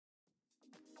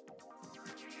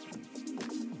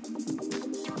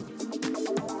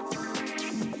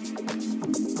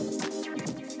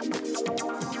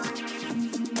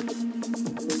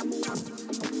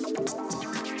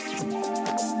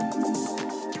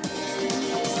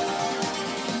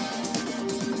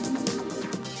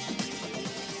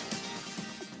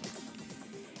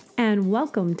and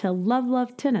welcome to Love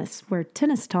Love Tennis, where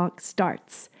tennis talk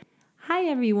starts. Hi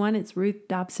everyone, it's Ruth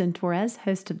Dobson Torres,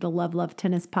 host of the Love Love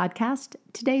Tennis podcast.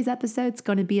 Today's episode's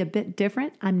going to be a bit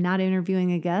different. I'm not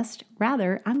interviewing a guest.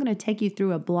 Rather, I'm going to take you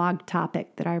through a blog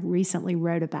topic that I recently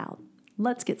wrote about.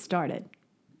 Let's get started.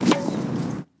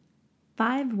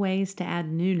 5 ways to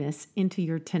add newness into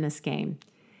your tennis game.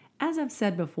 As I've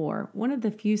said before, one of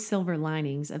the few silver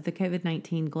linings of the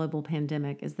COVID-19 global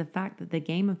pandemic is the fact that the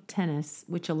game of tennis,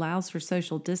 which allows for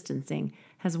social distancing,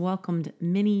 has welcomed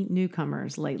many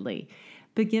newcomers lately.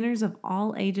 Beginners of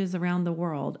all ages around the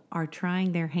world are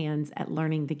trying their hands at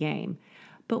learning the game.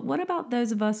 But what about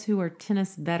those of us who are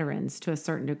tennis veterans to a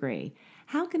certain degree?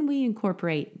 How can we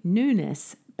incorporate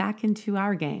newness back into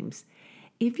our games?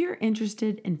 If you're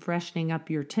interested in freshening up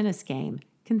your tennis game,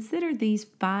 consider these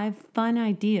 5 fun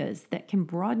ideas that can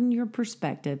broaden your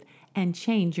perspective and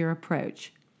change your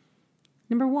approach.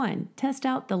 Number 1, test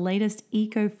out the latest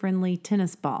eco-friendly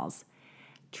tennis balls.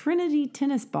 Trinity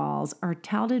tennis balls are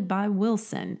touted by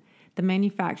Wilson, the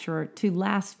manufacturer, to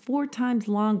last 4 times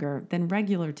longer than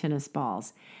regular tennis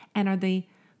balls and are the,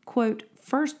 quote,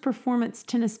 first performance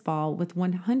tennis ball with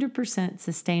 100%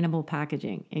 sustainable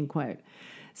packaging, end quote.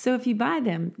 So if you buy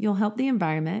them, you'll help the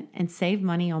environment and save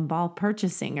money on ball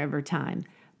purchasing over time.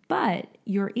 But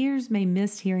your ears may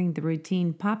miss hearing the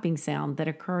routine popping sound that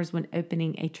occurs when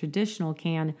opening a traditional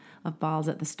can of balls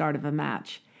at the start of a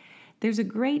match. There's a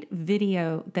great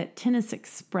video that Tennis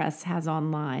Express has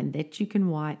online that you can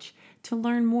watch to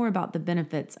learn more about the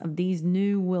benefits of these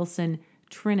new Wilson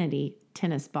Trinity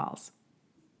tennis balls.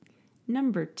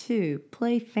 Number 2,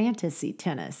 play fantasy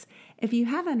tennis. If you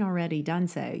haven't already done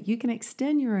so, you can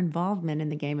extend your involvement in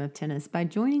the game of tennis by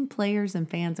joining players and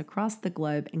fans across the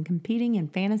globe and competing in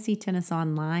fantasy tennis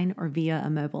online or via a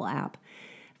mobile app.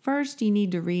 First, you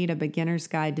need to read A Beginner's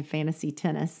Guide to Fantasy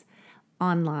Tennis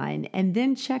online, and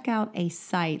then check out a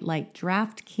site like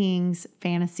DraftKings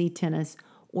Fantasy Tennis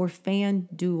or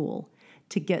FanDuel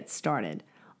to get started.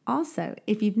 Also,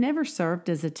 if you've never served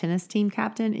as a tennis team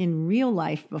captain in real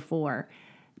life before,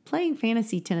 playing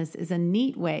fantasy tennis is a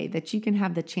neat way that you can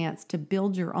have the chance to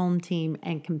build your own team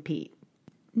and compete.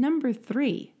 Number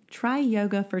 3, try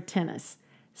yoga for tennis.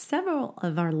 Several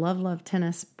of our Love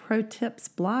Tennis Pro Tips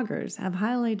bloggers have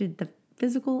highlighted the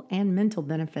physical and mental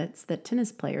benefits that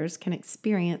tennis players can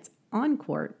experience on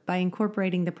court by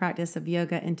incorporating the practice of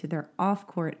yoga into their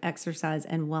off-court exercise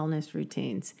and wellness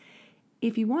routines.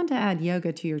 If you want to add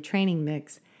yoga to your training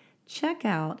mix, check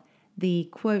out the,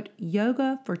 quote,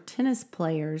 Yoga for Tennis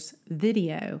Players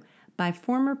video by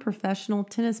former professional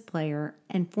tennis player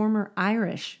and former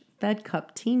Irish Fed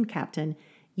Cup team captain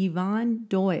Yvonne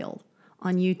Doyle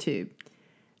on YouTube.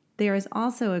 There is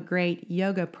also a great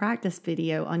yoga practice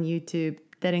video on YouTube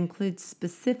that includes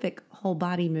specific whole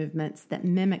body movements that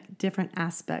mimic different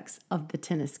aspects of the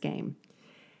tennis game.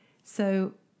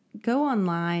 So go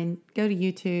online, go to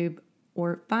YouTube,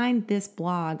 or find this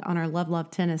blog on our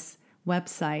Love Tennis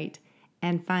website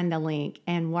and find the link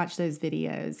and watch those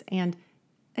videos. And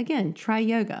again, try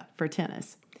yoga for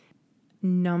tennis.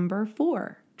 Number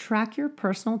 4, track your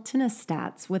personal tennis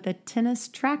stats with a tennis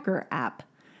tracker app.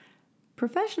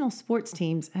 Professional sports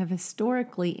teams have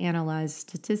historically analyzed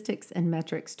statistics and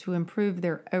metrics to improve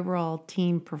their overall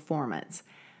team performance.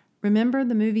 Remember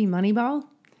the movie Moneyball?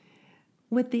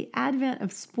 With the advent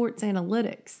of sports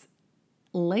analytics,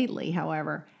 lately,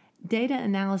 however, data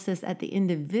analysis at the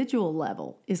individual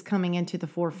level is coming into the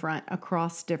forefront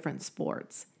across different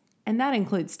sports, and that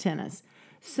includes tennis.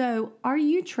 So, are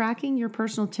you tracking your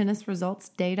personal tennis results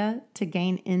data to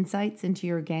gain insights into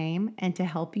your game and to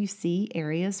help you see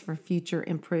areas for future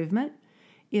improvement?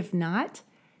 If not,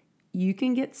 you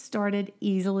can get started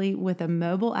easily with a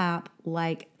mobile app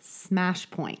like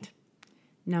Smashpoint.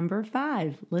 Number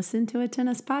 5, listen to a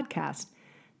tennis podcast.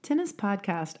 Tennis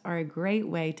podcasts are a great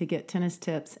way to get tennis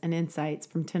tips and insights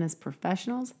from tennis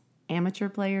professionals, amateur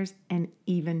players, and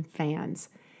even fans.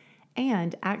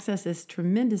 And access is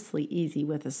tremendously easy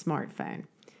with a smartphone.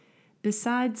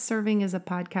 Besides serving as a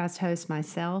podcast host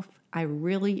myself, I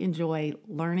really enjoy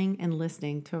learning and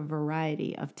listening to a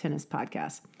variety of tennis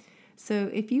podcasts.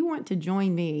 So if you want to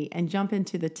join me and jump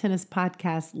into the tennis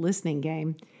podcast listening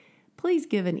game, please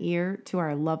give an ear to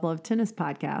our Love Tennis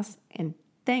podcast. And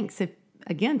thanks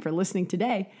again for listening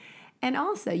today. And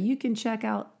also, you can check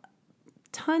out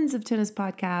tons of tennis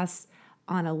podcasts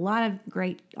on a lot of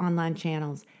great online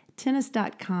channels.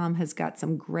 Tennis.com has got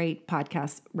some great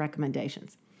podcast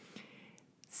recommendations.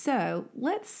 So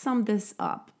let's sum this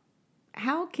up.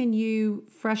 How can you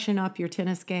freshen up your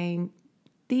tennis game?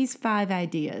 These 5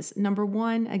 ideas. Number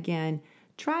 1, again,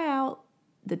 try out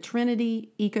the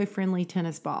Trinity eco-friendly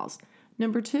tennis balls.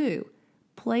 Number 2,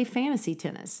 play fantasy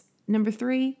tennis. Number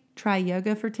 3, try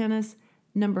yoga for tennis.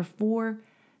 Number 4,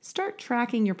 start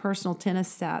tracking your personal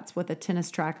tennis stats with a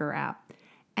tennis tracker app.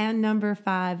 And number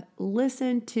 5,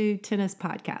 listen to tennis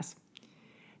podcasts.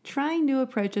 Trying new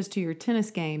approaches to your tennis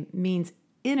game means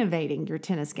innovating your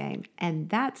tennis game, and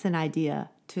that's an idea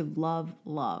to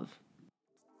love.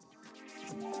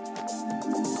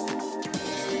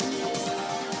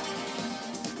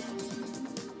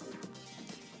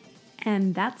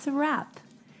 And that's a wrap.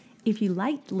 If you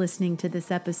liked listening to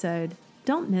this episode,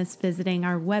 don't miss visiting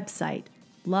our website,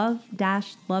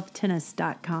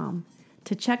 love-lovetennis.com,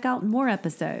 to check out more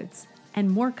episodes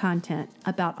and more content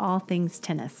about all things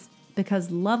tennis, because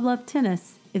Love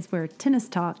Tennis is where tennis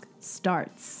talk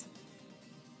starts.